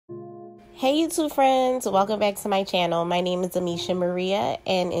Hey YouTube friends, welcome back to my channel. My name is ameishamaria,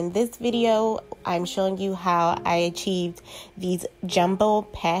 and in this video I'm showing you how I achieved these jumbo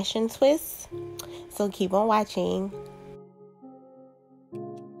passion twists. So keep on watching.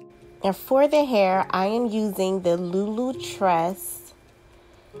 And for the hair, I am using the Lulu Tress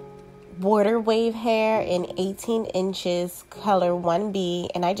water wave hair in 18 inches color 1B,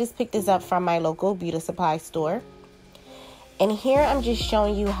 and I just picked this up from my local beauty supply store. And here I'm just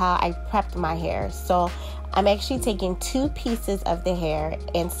showing you how I prepped my hair. So I'm actually taking two pieces of the hair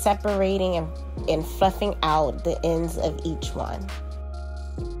and separating and fluffing out the ends of each one.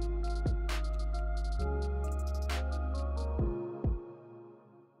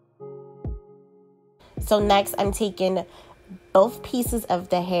 So next I'm taking both pieces of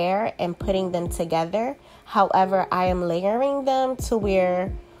the hair and putting them together. However, I am layering them to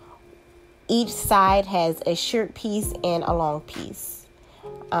where each side has a short piece and a long piece.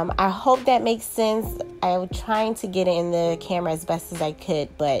 I hope that makes sense. I was trying to get it in the camera as best as I could,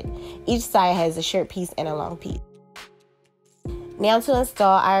 but each side has a short piece and a long piece. Now to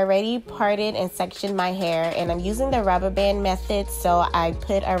install, I already parted and sectioned my hair, and I'm using the rubber band method. So I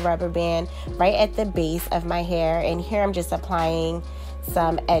put a rubber band right at the base of my hair, and here I'm just applying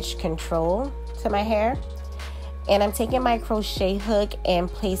some edge control to my hair. And I'm taking my crochet hook and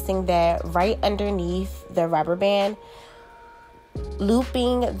placing that right underneath the rubber band,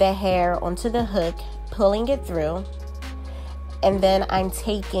 looping the hair onto the hook, pulling it through. And then I'm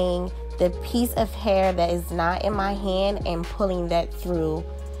taking the piece of hair that is not in my hand and pulling that through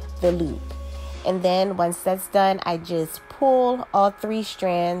the loop. And then once that's done, I just pull all three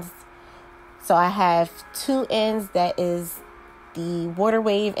strands. So I have two ends that is the water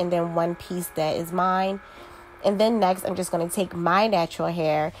wave and then one piece that is mine. And then next, I'm just going to take my natural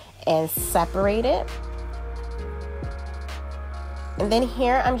hair and separate it. And then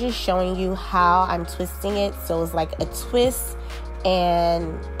here, I'm just showing you how I'm twisting it. So it's like a twist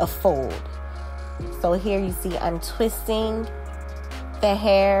and a fold. So here you see I'm twisting the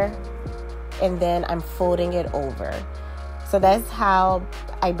hair and then I'm folding it over. So that's how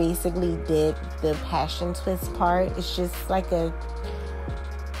I basically did the passion twist part. It's just like a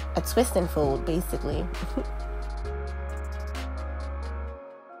twist and fold, basically.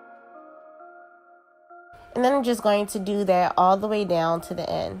 And then I'm just going to do that all the way down to the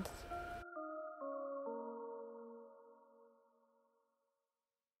end.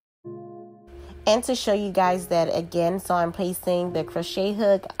 And to show you guys that again, so I'm placing the crochet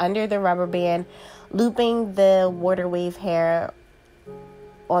hook under the rubber band, looping the water wave hair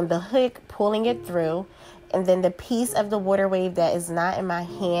on the hook, pulling it through. And then the piece of the water wave that is not in my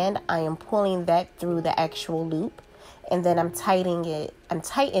hand, I am pulling that through the actual loop. And then I'm tightening it.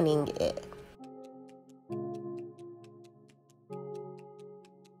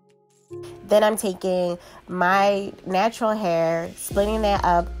 Then I'm taking my natural hair, splitting that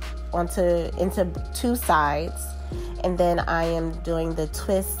up into two sides, and then I am doing the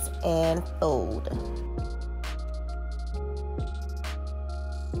twist and fold.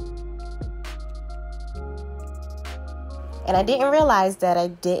 And I didn't realize that I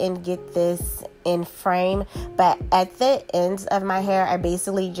didn't get this in frame, but at the ends of my hair, I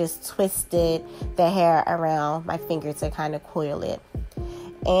basically just twisted the hair around my finger to kind of coil it.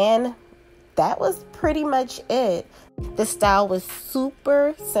 And that was pretty much it. The style was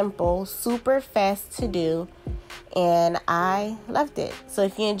super simple, super fast to do, and I loved it. So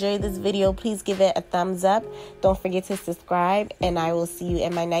if you enjoyed this video, please give it a thumbs up. Don't forget to subscribe, and I will see you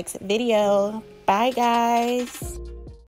in my next video. Bye, guys.